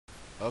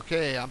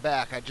Okay, I'm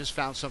back. I just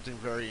found something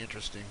very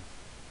interesting.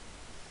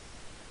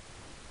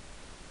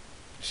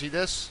 See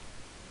this?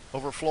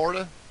 Over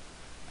Florida?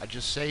 I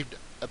just saved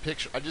a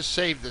picture. I just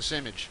saved this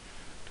image.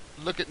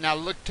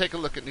 Take a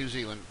look at New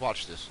Zealand.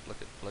 Watch this.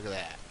 Look at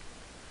that.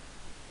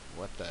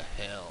 What the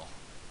hell?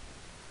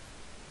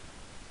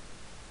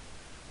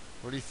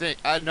 What do you think?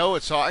 I know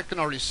it's all. I can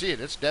already see it.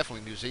 It's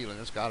definitely New Zealand.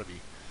 It's got to be.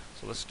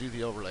 So let's do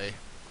the overlay.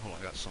 Hold on,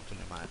 I got something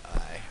in my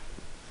eye.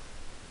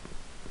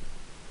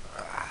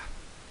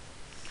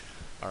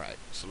 All right,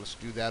 so let's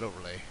do that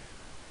overlay.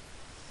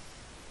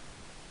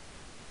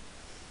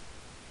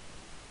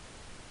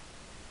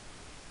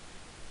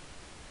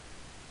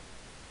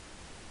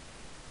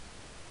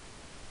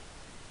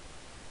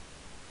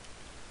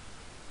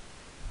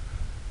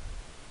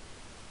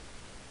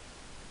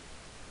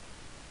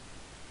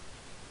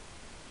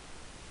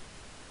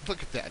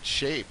 Look at that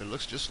shape. It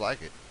looks just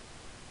like it.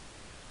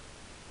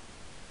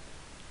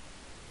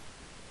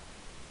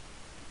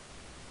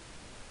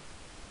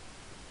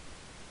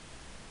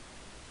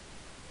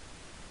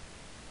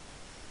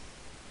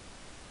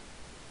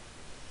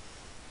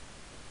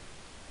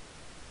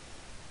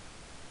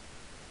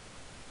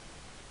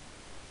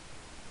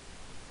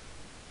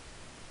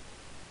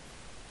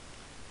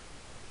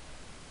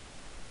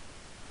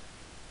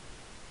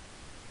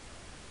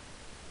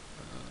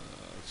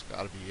 It's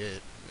got to be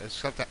it.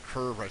 It's got that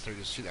curve right there.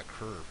 You see that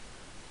curve.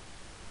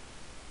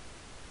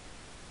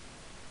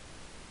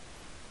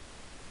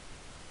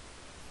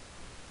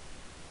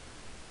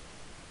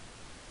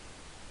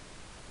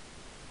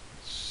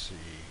 Let's see.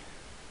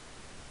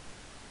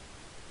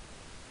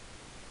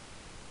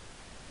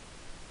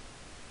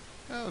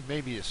 Oh,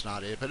 maybe it's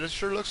not it, but it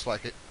sure looks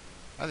like it.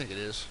 I think it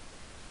is.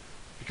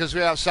 Because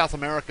we have South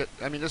America.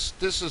 I mean, this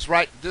is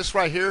right. This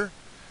right here,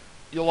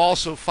 you'll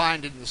also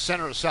find in the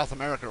center of South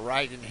America,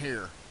 right in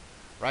here.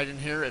 Right in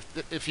here.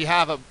 If you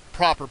have a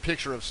proper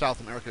picture of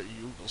South America,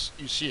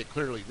 you see it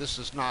clearly. This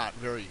is not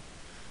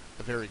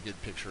a very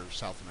good picture of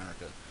South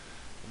America.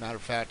 As a matter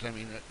of fact, I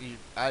mean,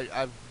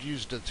 I've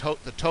used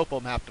the topo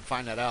map to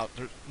find that out.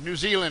 New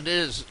Zealand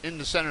is in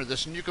the center of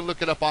this, and you can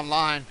look it up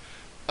online.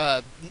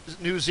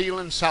 New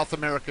Zealand South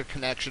America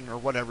connection or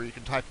whatever, you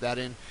can type that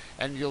in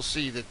and you'll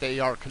see that they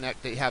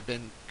have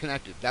been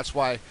connected. That's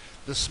why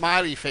the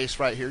smiley face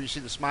right here, you see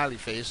the smiley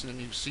face, and then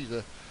you see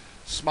the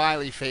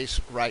smiley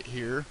face right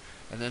here,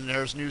 and then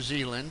there's New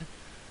Zealand.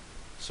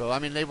 So I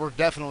mean, they were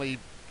definitely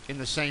in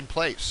the same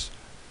place.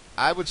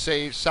 I would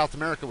say South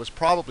America was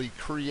probably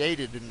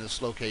created in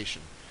this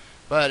location.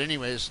 But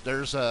anyways,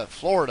 there's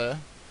Florida,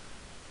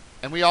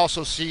 and we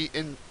also see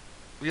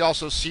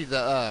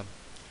the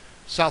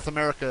South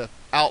America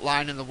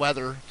outline in the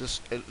weather,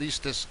 at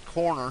least this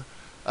corner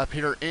up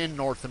here in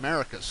North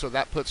America. So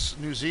that puts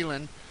New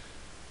Zealand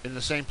in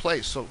the same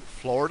place. So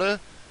Florida,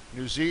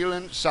 New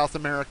Zealand, South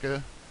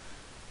America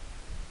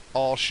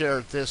all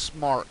share this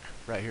mark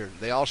right here.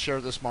 They all share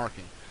this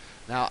marking.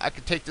 Now I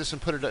could take this and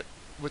put it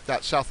with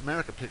that South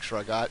America picture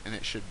I got, and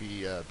it should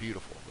be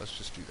beautiful. Let's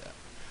just do that.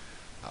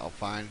 I'll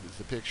find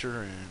the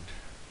picture, and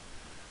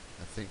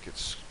I think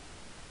it's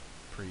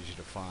pretty easy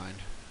to find.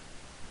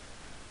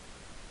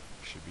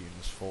 Should be in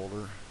this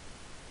folder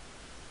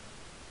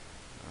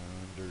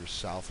under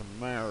South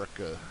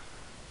America.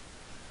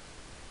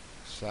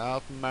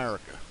 South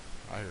America,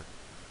 right here.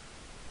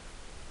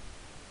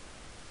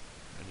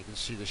 And you can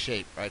see the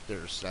shape right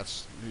there. So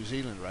that's New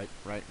Zealand right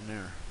in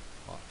there.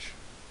 Watch.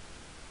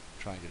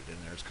 Try and get it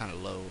in there. It's kind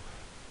of low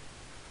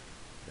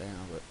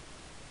down, but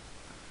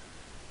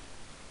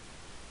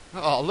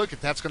oh, look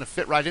at that's going to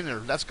fit right in there.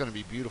 That's going to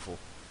be beautiful.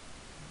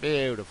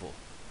 Beautiful.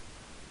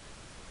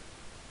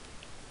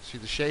 See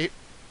the shape?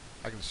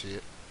 I can see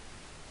it.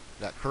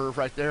 That curve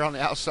right there on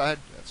the outside,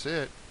 that's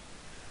it.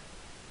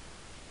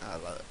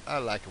 I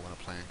like it when a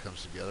plan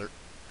comes together.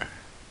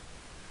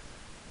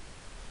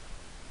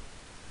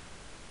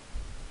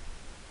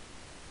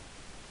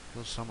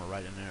 Go somewhere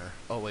right in there.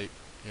 Oh wait,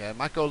 yeah, it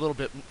might go a little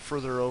bit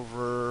further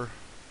over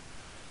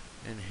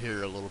in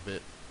here a little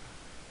bit.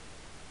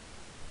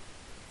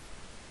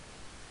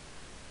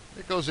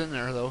 It goes in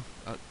there though.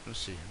 Let's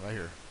see, right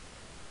here.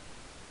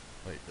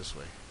 Wait, this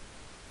way.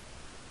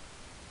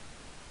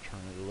 Turn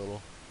it a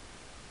little.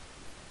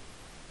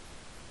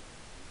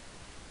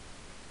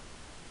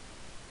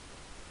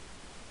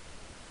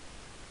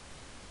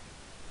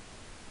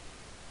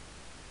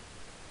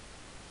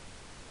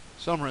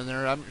 Somewhere in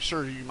there. I'm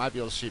sure you might be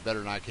able to see it better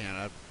than I can.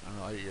 I don't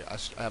know. I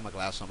have my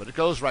glass on, but it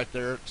goes right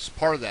there. It's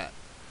part of that.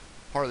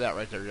 Part of that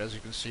right there. As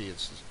you can see,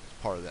 it's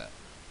part of that.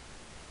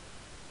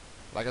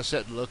 Like I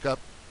said, look up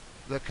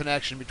the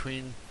connection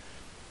between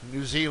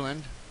New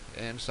Zealand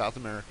and South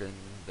America, and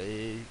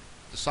the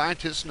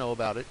scientists know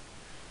about it.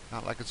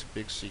 Not like it's a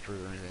big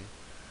secret or anything.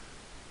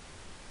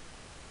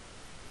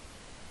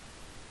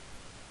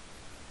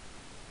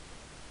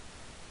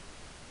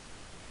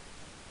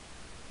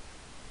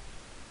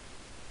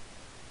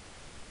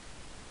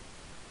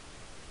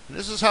 And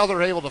this is how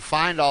they're able to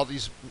find all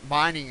these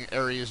mining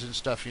areas and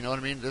stuff, you know what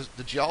I mean?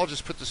 The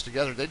geologists put this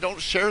together. They don't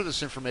share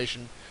this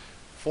information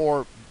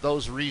for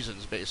those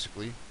reasons,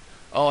 basically.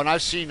 Oh, and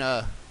I've seen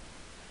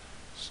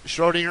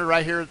Schrodinger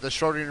right here. The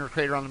Schrodinger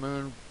crater on the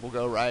moon will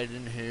go right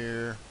in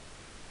here.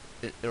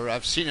 Or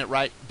I've seen it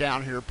right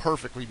down here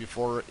perfectly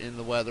before in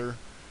the weather.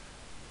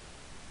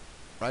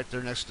 Right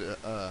there next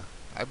to.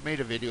 I made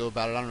a video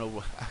about it. I don't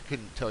know. I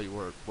couldn't tell you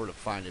where to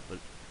find it, but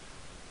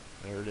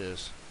there it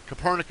is.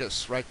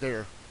 Copernicus right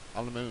there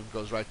on the moon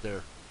goes right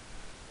there.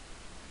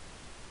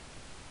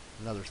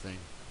 Another thing.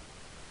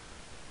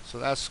 So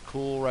that's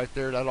cool right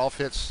there. That all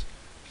fits.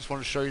 Just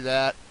wanted to show you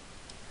that.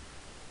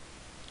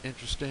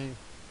 Interesting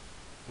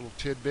little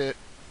tidbit.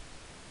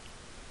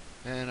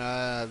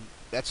 And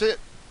that's it.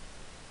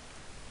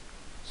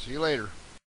 See you later.